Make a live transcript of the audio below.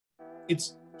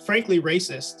it's frankly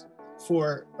racist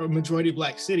for a majority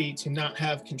Black city to not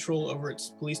have control over its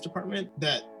police department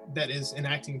that is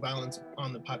enacting violence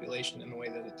on the population in the way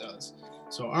that it does.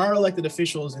 So our elected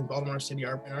officials in Baltimore City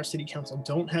and our city council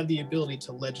don't have the ability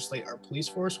to legislate our police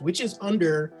force, which is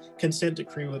under consent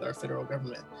decree with our federal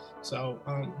government. So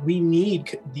we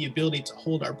need the ability to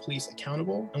hold our police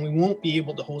accountable, and we won't be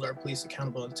able to hold our police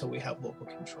accountable until we have local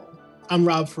control. I'm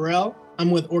Rob Farrell. I'm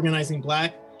with Organizing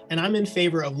Black, and I'm in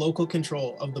favor of local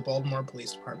control of the Baltimore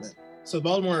Police Department. So the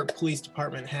Baltimore Police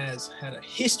Department has had a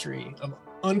history of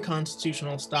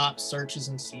unconstitutional stops, searches,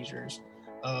 and seizures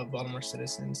of Baltimore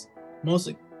citizens,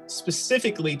 most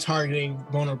specifically targeting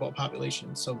vulnerable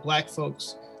populations. So Black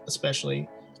folks, especially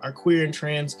our queer and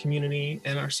trans community,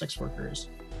 and our sex workers.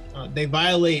 They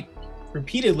violate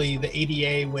repeatedly the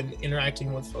ADA when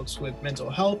interacting with folks with mental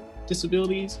health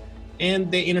disabilities,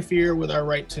 and they interfere with our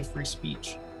right to free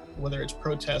speech, whether it's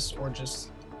protests or just,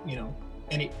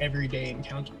 any everyday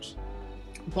encounters.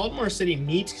 Baltimore City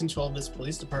needs control of this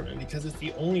police department because it's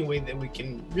the only way that we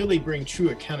can really bring true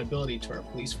accountability to our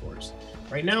police force.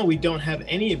 Right now, we don't have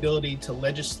any ability to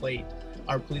legislate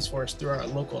our police force through our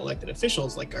local elected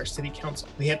officials like our city council.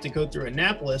 We have to go through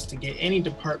Annapolis to get any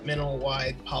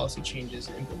departmental-wide policy changes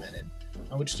implemented,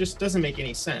 which just doesn't make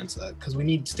any sense because we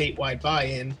need statewide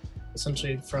buy-in,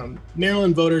 essentially from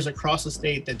Maryland voters across the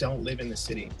state that don't live in the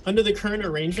city. Under the current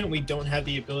arrangement, we don't have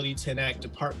the ability to enact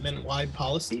department-wide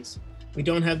policies. We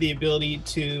don't have the ability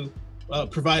to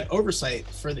provide oversight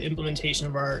for the implementation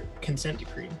of our consent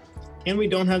decree. And we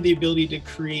don't have the ability to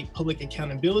create public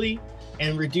accountability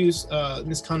and reduce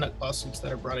misconduct lawsuits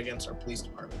that are brought against our police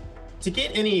department. To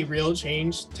get any real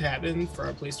change to happen for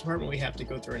our police department, we have to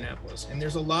go through Annapolis. And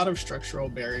there's a lot of structural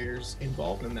barriers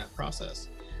involved in that process.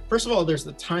 First of all, there's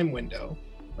the time window,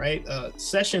 right?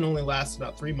 Session only lasts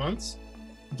about 3 months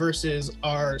versus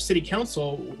our city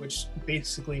council, which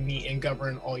basically meet and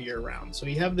govern all year round. So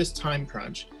you have this time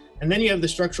crunch. And then you have the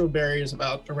structural barriers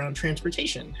around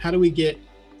transportation. How do we get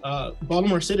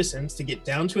Baltimore citizens to get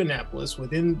down to Annapolis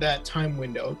within that time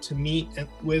window to meet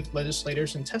with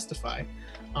legislators and testify?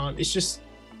 It's just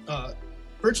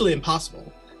virtually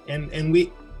impossible. And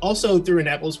we also, through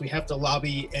Annapolis, we have to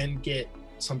lobby and get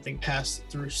something passed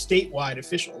through statewide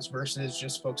officials versus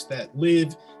just folks that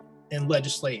live and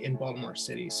legislate in Baltimore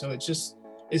City. So it just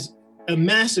is a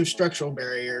massive structural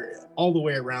barrier all the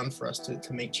way around for us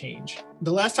to make change.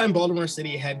 The last time Baltimore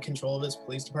City had control of its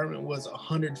police department was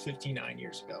 159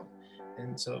 years ago.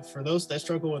 And so for those that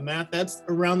struggle with math, that's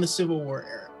around the Civil War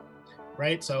era,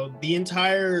 right? So the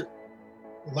entire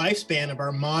lifespan of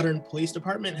our modern police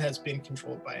department has been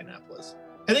controlled by Annapolis.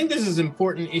 I think this is an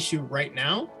important issue right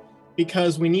now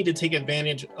because we need to take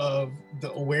advantage of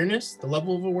the awareness, the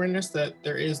level of awareness that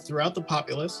there is throughout the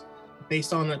populace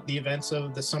based on the events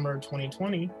of the summer of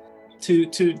 2020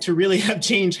 to really have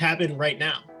change happen right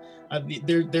now.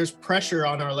 There's pressure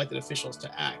on our elected officials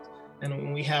to act,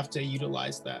 and we have to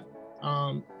utilize that.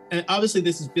 And obviously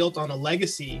this is built on a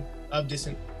legacy of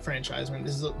disenfranchisement.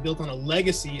 This is built on a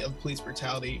legacy of police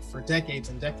brutality for decades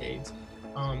and decades.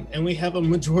 And we have a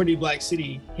majority Black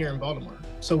city here in Baltimore.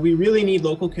 So we really need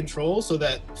local control so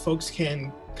that folks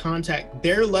can contact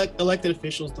their elected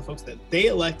officials, the folks that they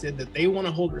elected, that they want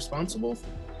to hold responsible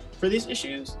for these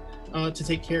issues, to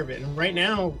take care of it. And right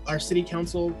now, our city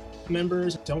council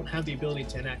members don't have the ability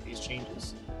to enact these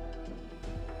changes.